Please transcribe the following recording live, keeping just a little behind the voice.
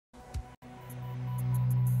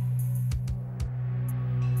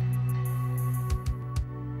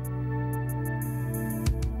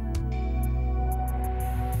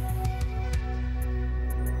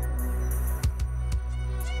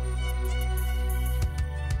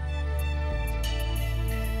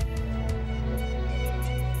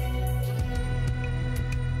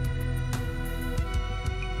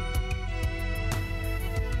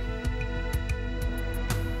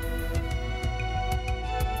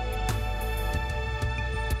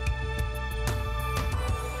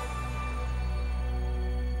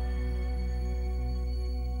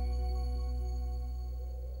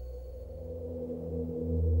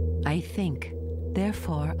think,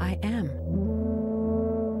 therefore I am.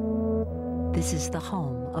 This is the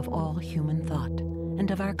home of all human thought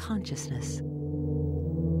and of our consciousness.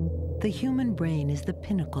 The human brain is the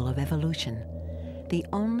pinnacle of evolution, the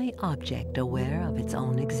only object aware of its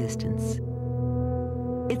own existence.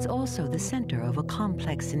 It's also the center of a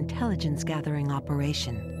complex intelligence-gathering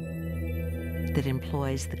operation that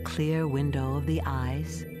employs the clear window of the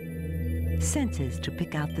eyes, senses to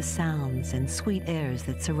pick out the sounds and sweet airs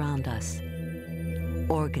that surround us,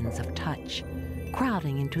 organs of touch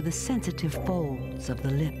crowding into the sensitive folds of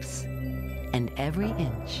the lips, and every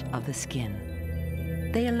inch of the skin.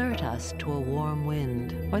 They alert us to a warm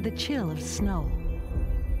wind or the chill of snow,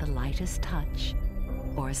 the lightest touch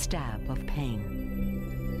or a stab of pain.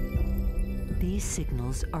 These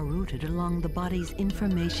signals are routed along the body's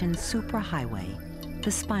information superhighway,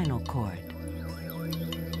 the spinal cord.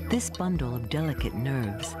 This bundle of delicate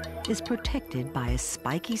nerves is protected by a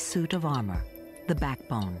spiky suit of armor, the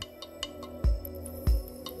backbone.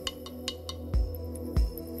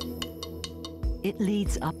 It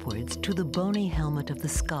leads upwards to the bony helmet of the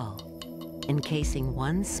skull, encasing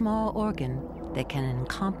one small organ that can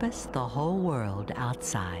encompass the whole world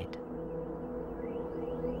outside.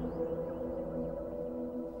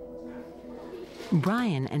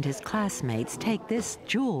 Brian and his classmates take this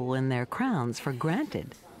jewel in their crowns for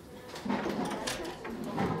granted.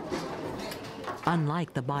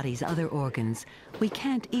 Unlike the body's other organs, we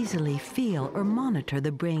can't easily feel or monitor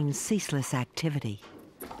the brain's ceaseless activity.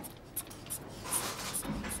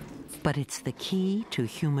 But it's the key to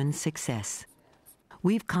human success.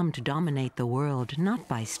 We've come to dominate the world not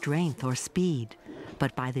by strength or speed,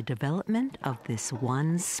 but by the development of this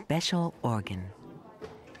one special organ.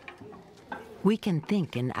 We can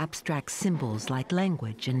think in abstract symbols like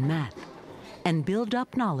language and math, and build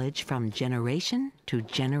up knowledge from generation to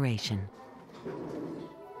generation.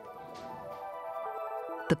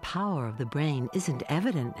 The power of the brain isn't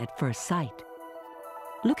evident at first sight.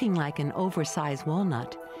 Looking like an oversized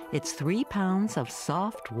walnut, it's 3 pounds of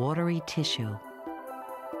soft, watery tissue.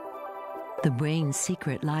 The brain's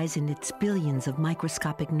secret lies in its billions of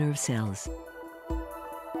microscopic nerve cells.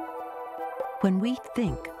 When we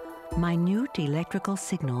think, minute electrical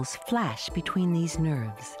signals flash between these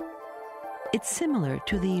nerves. It's similar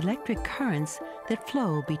to the electric currents that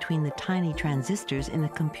flow between the tiny transistors in a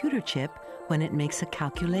computer chip when it makes a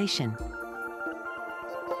calculation.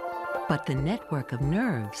 But the network of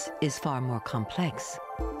nerves is far more complex.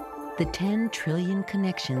 The 10 trillion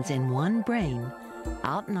connections in one brain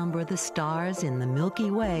outnumber the stars in the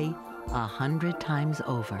Milky Way 100 times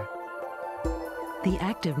over. The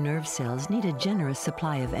active nerve cells need a generous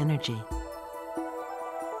supply of energy.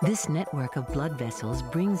 This network of blood vessels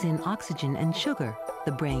brings in oxygen and sugar,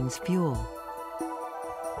 the brain's fuel.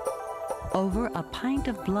 Over a pint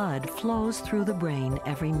of blood flows through the brain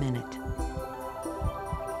every minute.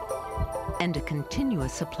 And a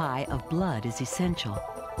continuous supply of blood is essential.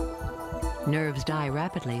 Nerves die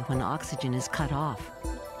rapidly when oxygen is cut off.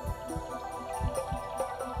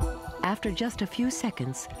 After just a few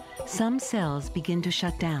seconds, some cells begin to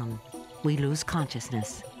shut down. We lose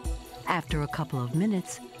consciousness. After a couple of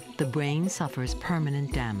minutes, the brain suffers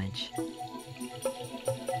permanent damage.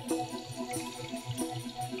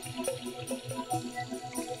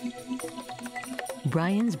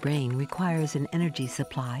 Brian's brain requires an energy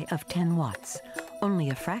supply of 10 watts, only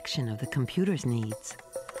a fraction of the computer's needs.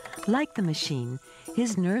 Like the machine,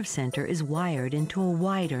 his nerve center is wired into a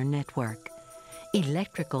wider network.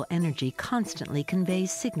 Electrical energy constantly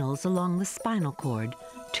conveys signals along the spinal cord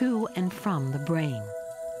to and from the brain.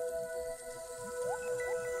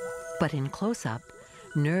 But in close-up,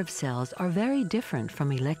 nerve cells are very different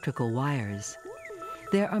from electrical wires.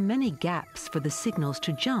 There are many gaps for the signals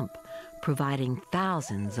to jump, providing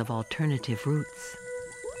thousands of alternative routes.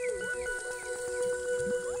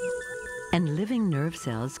 And living nerve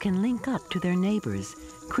cells can link up to their neighbors,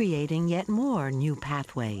 creating yet more new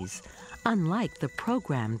pathways, unlike the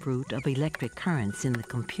programmed route of electric currents in the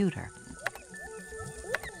computer.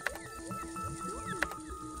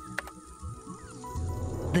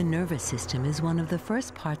 The nervous system is one of the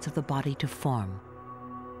first parts of the body to form.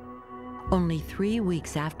 Only 3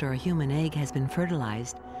 weeks after a human egg has been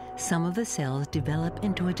fertilized, some of the cells develop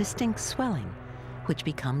into a distinct swelling, which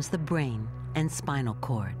becomes the brain and spinal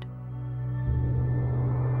cord.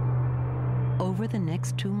 Over the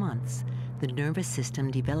next 2 months, the nervous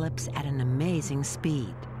system develops at an amazing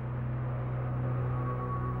speed.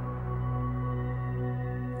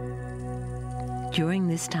 During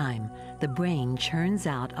this time, the brain churns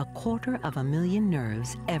out 250,000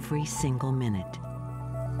 nerves every single minute.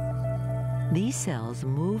 These cells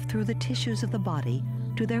move through the tissues of the body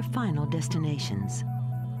to their final destinations.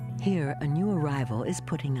 Here, a new arrival is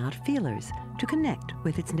putting out feelers to connect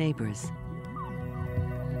with its neighbors.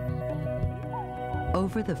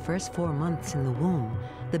 Over the first 4 months in the womb,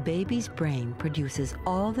 the baby's brain produces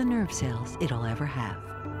all the nerve cells it'll ever have.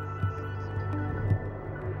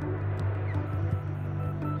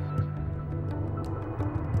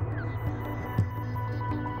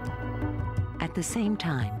 At the same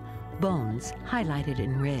time, bones, highlighted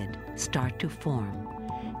in red, start to form.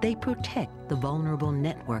 They protect the vulnerable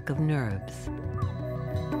network of nerves.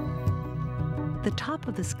 The top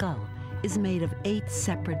of the skull is made of 8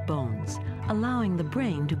 separate bones, allowing the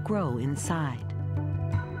brain to grow inside.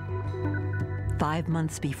 5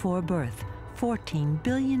 months before birth, 14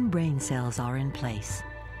 billion brain cells are in place.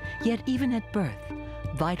 Yet even at birth,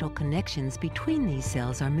 vital connections between these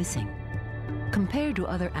cells are missing. Compared to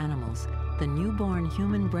other animals, the newborn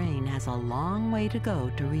human brain has a long way to go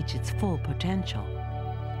to reach its full potential.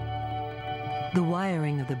 The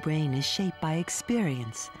wiring of the brain is shaped by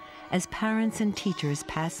experience, as parents and teachers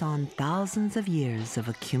pass on thousands of years of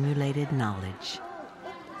accumulated knowledge.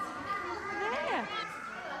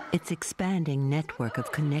 Its expanding network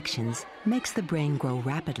of connections makes the brain grow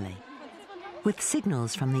rapidly. With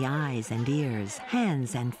signals from the eyes and ears,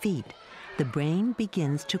 hands and feet, the brain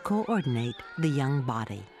begins to coordinate the young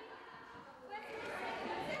body.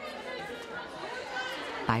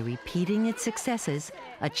 By repeating its successes,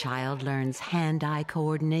 a child learns hand-eye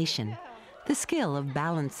coordination, the skill of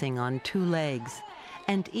balancing on 2 legs,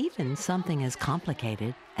 and even something as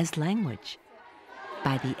complicated as language.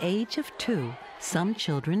 By the age of 2, some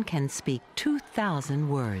children can speak 2,000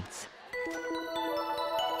 words.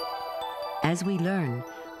 As we learn,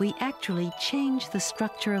 we actually change the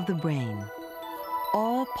structure of the brain.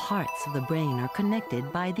 All parts of the brain are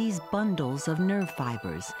connected by these bundles of nerve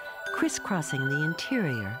fibers, crisscrossing the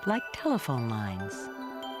interior like telephone lines.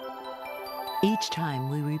 Each time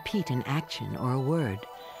we repeat an action or a word,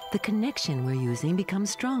 the connection we're using becomes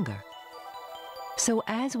stronger. So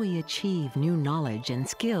as we achieve new knowledge and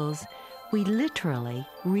skills, we literally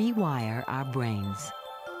rewire our brains.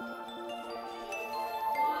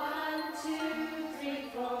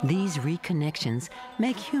 These reconnections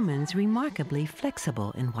make humans remarkably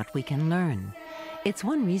flexible in what we can learn. It's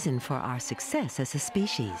one reason for our success as a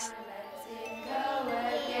species.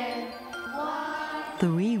 The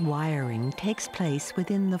rewiring takes place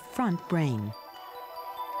within the front brain.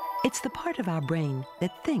 It's the part of our brain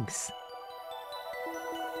that thinks.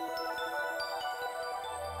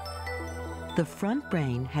 The front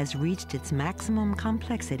brain has reached its maximum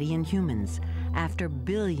complexity in humans after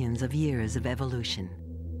billions of years of evolution.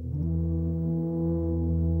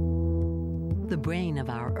 The brain of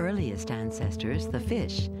our earliest ancestors, the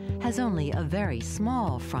fish, has only a very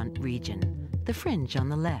small front region, the fringe on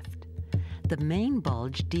the left. The main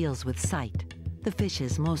bulge deals with sight, the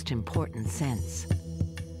fish's most important sense.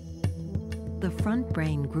 The front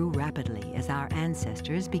brain grew rapidly as our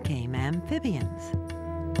ancestors became amphibians.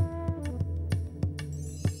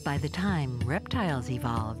 By the time reptiles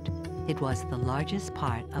evolved, it was the largest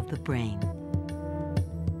part of the brain.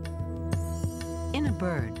 In a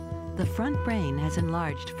bird, the front brain has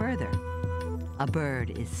enlarged further. A bird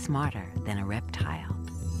is smarter than a reptile.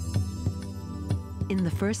 In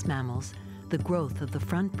the first mammals, the growth of the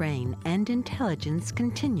front brain and intelligence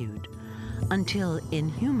continued, until in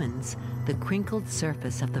humans, the crinkled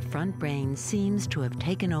surface of the front brain seems to have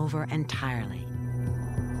taken over entirely.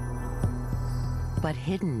 But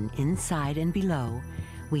hidden inside and below,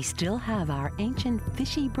 we still have our ancient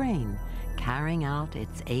fishy brain carrying out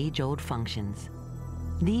its age-old functions.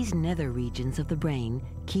 These nether regions of the brain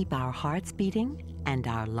keep our hearts beating and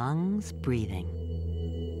our lungs breathing.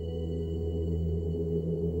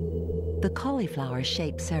 The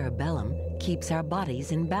cauliflower-shaped cerebellum keeps our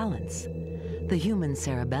bodies in balance. The human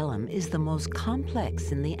cerebellum is the most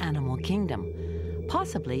complex in the animal kingdom,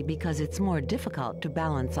 possibly because it's more difficult to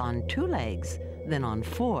balance on 2 legs than on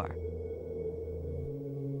 4.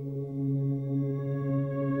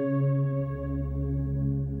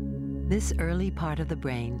 This early part of the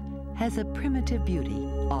brain has a primitive beauty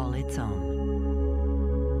all its own.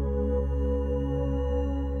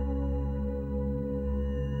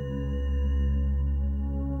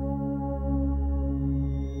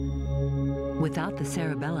 Without the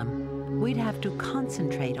cerebellum, we'd have to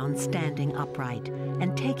concentrate on standing upright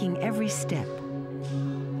and taking every step.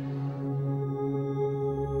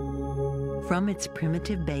 From its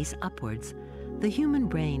primitive base upwards, the human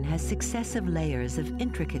brain has successive layers of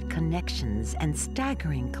intricate connections and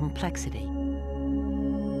staggering complexity.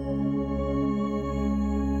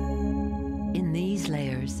 In these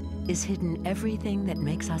layers is hidden everything that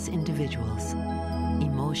makes us individuals: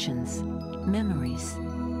 emotions, memories,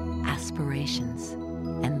 aspirations,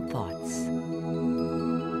 and thoughts.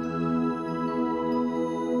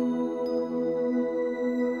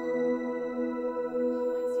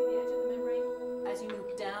 As you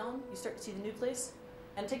move down, you start to see the nucleus,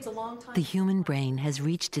 and it takes a long time. The human brain has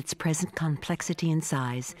reached its present complexity and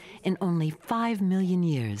size in only 5 million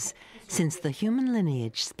years since the human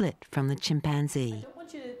lineage split from the chimpanzee.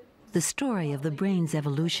 The story of the brain's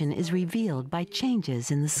evolution is revealed by changes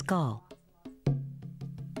in the skull.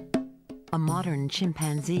 A modern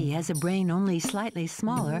chimpanzee has a brain only slightly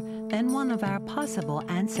smaller than one of our possible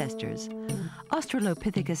ancestors,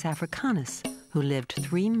 Australopithecus africanus, who lived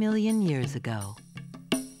 3 million years ago.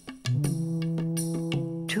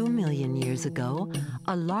 2 million years ago,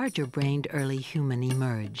 a larger-brained early human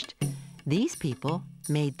emerged. These people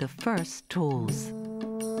made the first tools.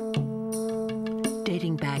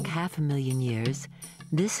 Dating back 500,000 years,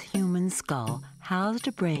 this human skull housed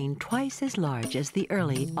a brain twice as large as the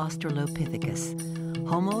early Australopithecus.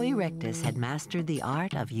 Homo erectus had mastered the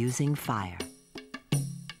art of using fire.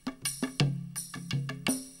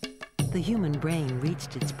 The human brain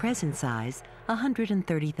reached its present size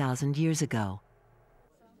 130,000 years ago.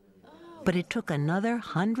 But it took another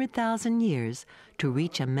 100,000 years to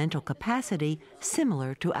reach a mental capacity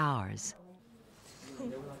similar to ours.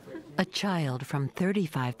 A child from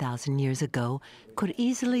 35,000 years ago could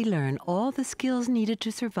easily learn all the skills needed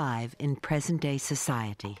to survive in present-day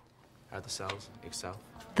society. How the cells excel.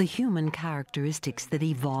 The human characteristics that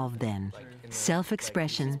evolved then,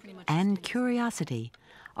 self-expression and curiosity,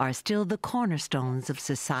 are still the cornerstones of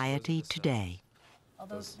society today.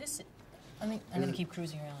 Although this, I'm going to keep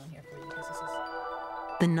cruising around here for you because this is...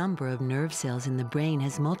 The number of nerve cells in the brain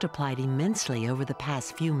has multiplied immensely over the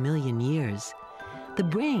past few million years. The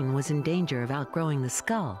brain was in danger of outgrowing the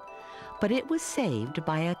skull, but it was saved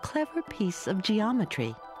by a clever piece of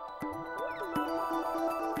geometry.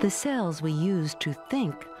 The cells we use to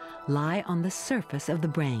think lie on the surface of the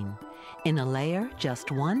brain, in a layer just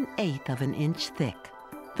 1/8 of an inch thick,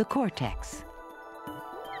 the cortex.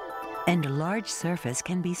 And a large surface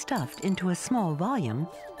can be stuffed into a small volume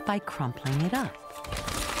by crumpling it up.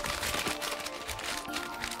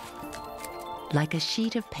 Like a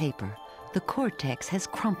sheet of paper, the cortex has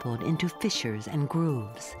crumpled into fissures and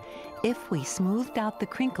grooves. If we smoothed out the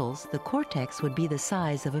crinkles, the cortex would be the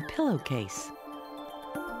size of a pillowcase.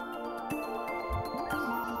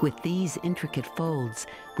 With these intricate folds,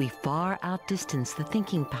 we far outdistance the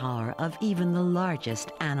thinking power of even the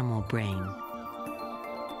largest animal brain.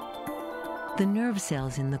 The nerve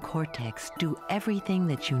cells in the cortex do everything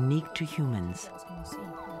that's unique to humans.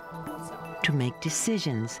 To make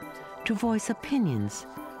decisions, to voice opinions,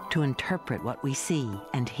 to interpret what we see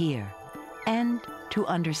and hear, and to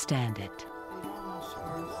understand it.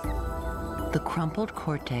 The crumpled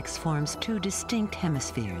cortex forms 2 distinct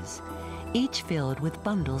hemispheres, each filled with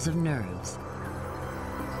bundles of nerves.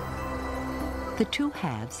 The 2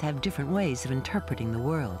 halves have different ways of interpreting the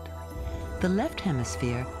world. The left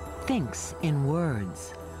hemisphere thinks in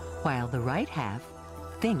words, while the right half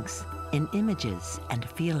thinks in images and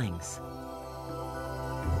feelings.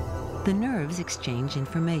 The nerves exchange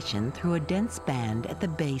information through a dense band at the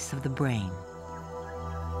base of the brain.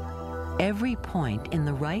 Every point in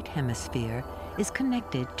the right hemisphere is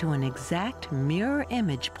connected to an exact mirror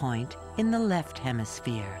image point in the left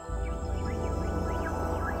hemisphere.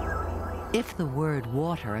 If the word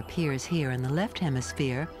water appears here in the left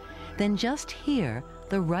hemisphere, then just here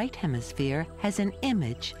the right hemisphere has an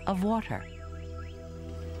image of water.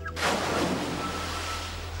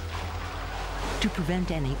 To prevent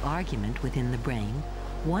any argument within the brain,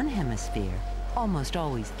 one hemisphere, almost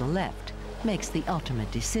always the left, makes the ultimate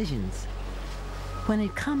decisions. When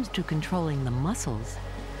it comes to controlling the muscles,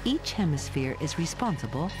 each hemisphere is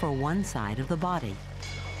responsible for one side of the body,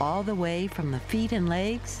 all the way from the feet and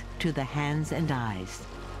legs to the hands and eyes.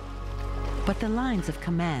 But the lines of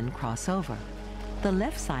command cross over. The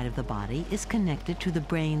left side of the body is connected to the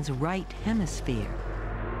brain's right hemisphere,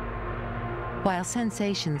 while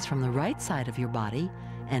sensations from the right side of your body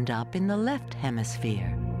end up in the left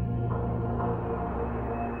hemisphere.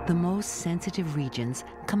 The most sensitive regions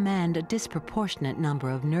command a disproportionate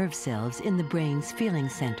number of nerve cells in the brain's feeling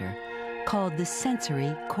center, called the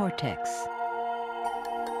sensory cortex.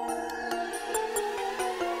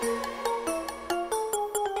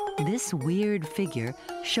 This weird figure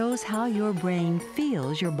shows how your brain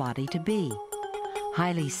feels your body to be.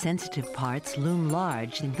 Highly sensitive parts loom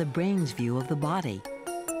large in the brain's view of the body.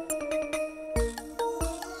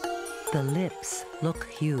 The lips look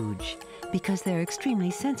huge because they're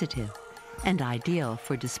extremely sensitive and ideal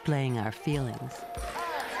for displaying our feelings.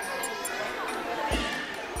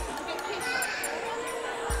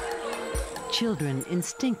 Children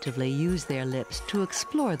instinctively use their lips to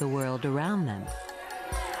explore the world around them.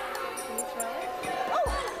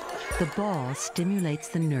 The ball stimulates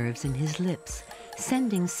the nerves in his lips,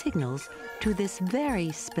 sending signals to this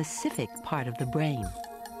very specific part of the brain.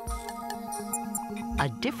 A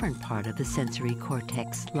different part of the sensory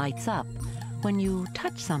cortex lights up when you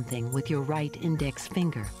touch something with your right index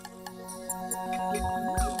finger.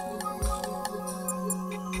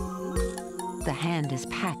 The hand is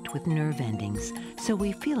packed with nerve endings, so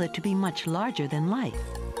we feel it to be much larger than life.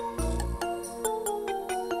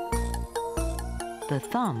 The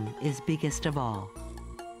thumb is biggest of all.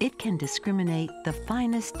 It can discriminate the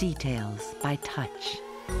finest details by touch.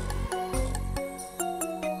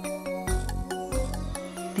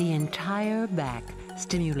 The entire back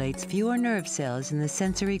stimulates fewer nerve cells in the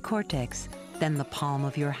sensory cortex than the palm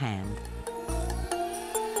of your hand.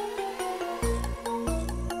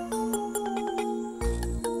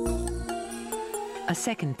 A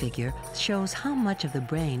second figure shows how much of the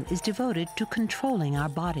brain is devoted to controlling our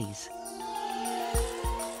bodies.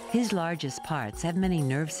 His largest parts have many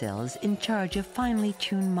nerve cells in charge of finely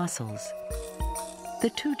tuned muscles. The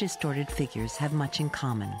two distorted figures have much in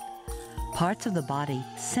common. Parts of the body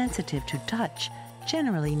sensitive to touch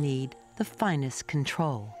generally need the finest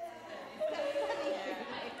control.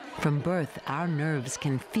 From birth, our nerves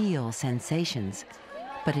can feel sensations,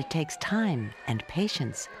 but it takes time and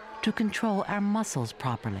patience to control our muscles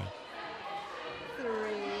properly. 3,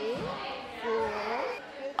 4.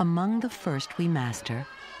 Among the first we master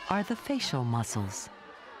are the facial muscles.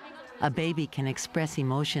 A baby can express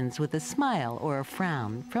emotions with a smile or a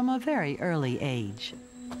frown from a very early age.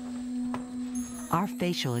 Our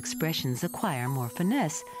facial expressions acquire more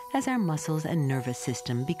finesse as our muscles and nervous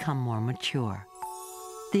system become more mature.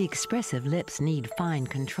 The expressive lips need fine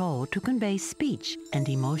control to convey speech and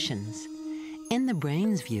emotions. In the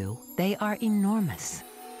brain's view, they are enormous.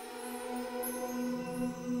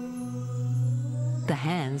 The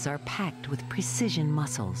hands are packed with precision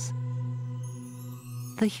muscles.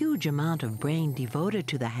 The huge amount of brain devoted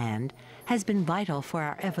to the hand has been vital for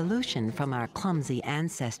our evolution from our clumsy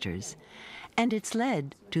ancestors, and it's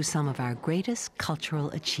led to some of our greatest cultural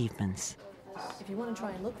achievements. If you want to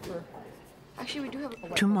try and look for... Actually, we do have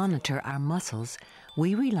a... To monitor our muscles,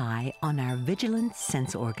 we rely on our vigilant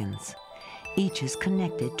sense organs. Each is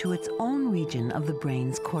connected to its own region of the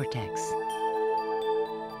brain's cortex.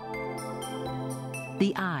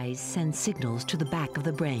 The eyes send signals to the back of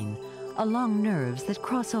the brain, along nerves that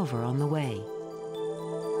cross over on the way.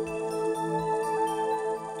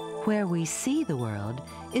 Where we see the world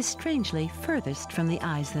is strangely furthest from the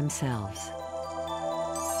eyes themselves.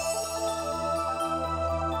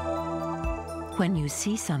 When you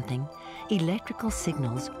see something, electrical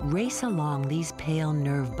signals race along these pale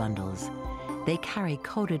nerve bundles. They carry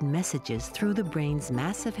coded messages through the brain's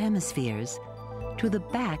massive hemispheres to the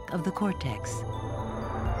back of the cortex.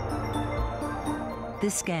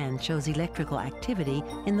 This scan shows electrical activity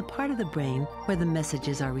in the part of the brain where the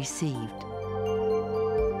messages are received.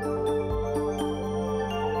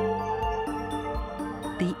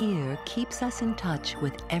 The ear keeps us in touch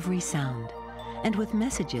with every sound and with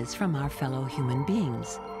messages from our fellow human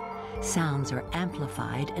beings. Sounds are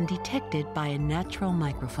amplified and detected by a natural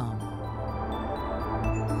microphone.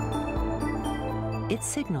 Its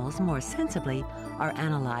signals, more sensibly, are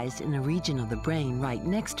analyzed in a region of the brain right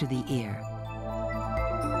next to the ear.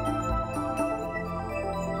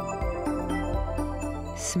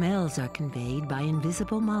 Smells are conveyed by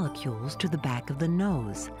invisible molecules to the back of the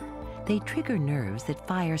nose. They trigger nerves that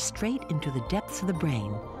fire straight into the depths of the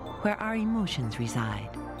brain, where our emotions reside.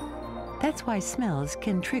 That's why smells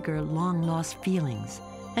can trigger long-lost feelings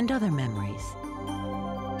and other memories.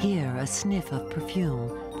 Here, a sniff of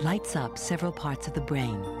perfume lights up several parts of the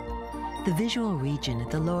brain. The visual region at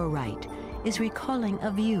the lower right is recalling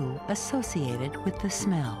a view associated with the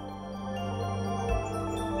smell.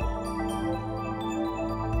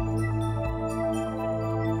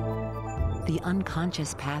 The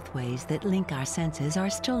unconscious pathways that link our senses are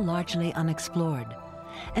still largely unexplored,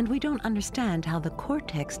 and we don't understand how the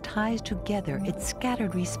cortex ties together its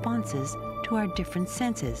scattered responses to our different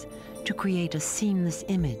senses to create a seamless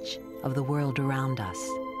image of the world around us.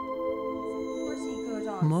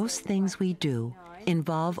 Most things we do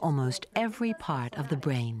involve almost every part of the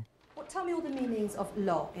brain. Tell me all the meanings of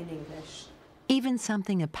law in English. Even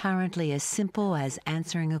something apparently as simple as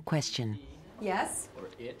answering a question. Yes? Or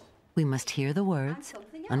it. We must hear the words,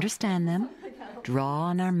 understand them, draw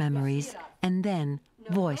on our memories, and then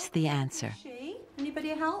voice the answer. She? Anybody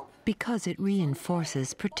help? Because it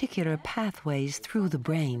reinforces particular pathways through the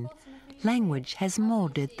brain, language has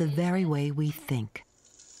molded the very way we think.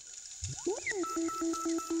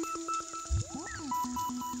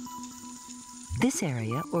 This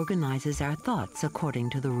area organizes our thoughts according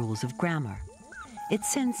to the rules of grammar. It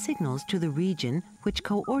sends signals to the region which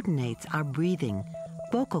coordinates our breathing,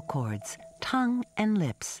 vocal cords, tongue, and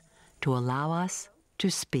lips to allow us to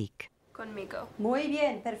speak. Conmigo. Muy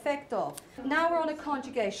bien, perfecto. Now we're on a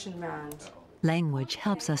conjugation round. Language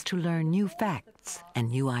helps us to learn new facts and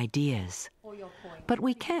new ideas. But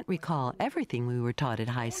we can't recall everything we were taught at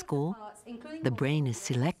high school. The brain is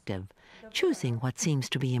selective, choosing what seems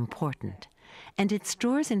to be important, and it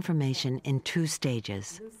stores information in two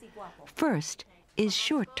stages. First is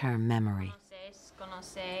short-term memory.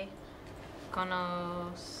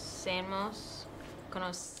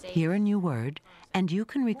 Hear a new word, and you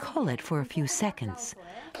can recall it for a few seconds,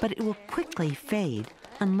 but it will quickly fade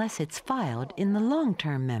unless it's filed in the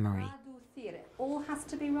long-term memory. All has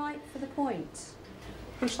to be right for the point.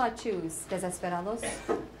 Who shall I choose? Desesperados?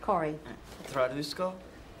 Corey. Traduzco,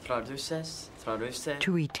 traduces, traduce.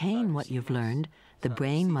 To retain what you've learned, the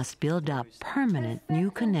brain must build up permanent new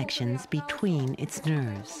connections between its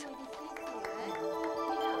nerves.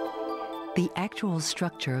 The actual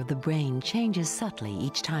structure of the brain changes subtly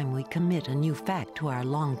each time we commit a new fact to our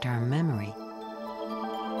long-term memory.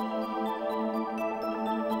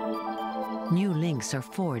 New links are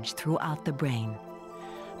forged throughout the brain.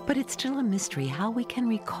 But it's still a mystery how we can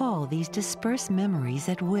recall these dispersed memories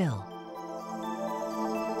at will.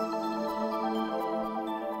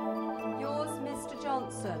 Yours, Mr.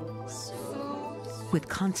 Johnson. With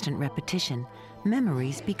constant repetition,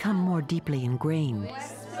 memories become more deeply ingrained.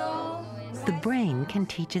 The brain can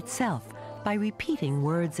teach itself by repeating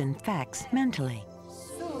words and facts mentally.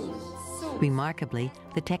 Remarkably,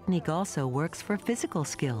 the technique also works for physical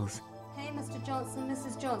skills. Hey, Mr. Johnson,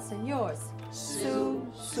 Mrs. Johnson, yours.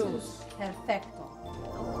 Sus. Perfecto.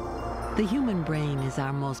 The human brain is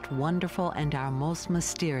our most wonderful and our most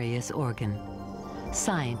mysterious organ.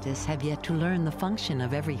 Scientists have yet to learn the function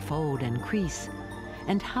of every fold and crease,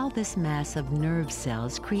 and how this mass of nerve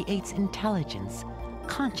cells creates intelligence,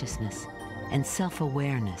 consciousness, and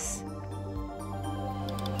self-awareness.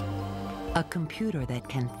 A computer that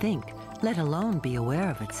can think, let alone be aware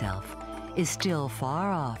of itself, is still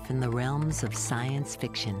far off in the realms of science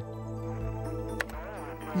fiction.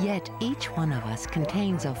 Yet each one of us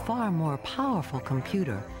contains a far more powerful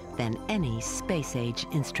computer than any space-age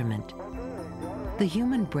instrument. The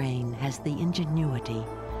human brain has the ingenuity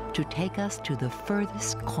to take us to the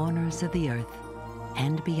furthest corners of the earth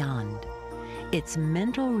and beyond. Its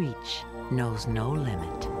mental reach knows no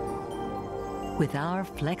limit. With our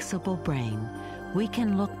flexible brain, we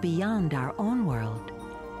can look beyond our own world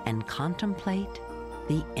and contemplate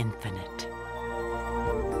the infinite.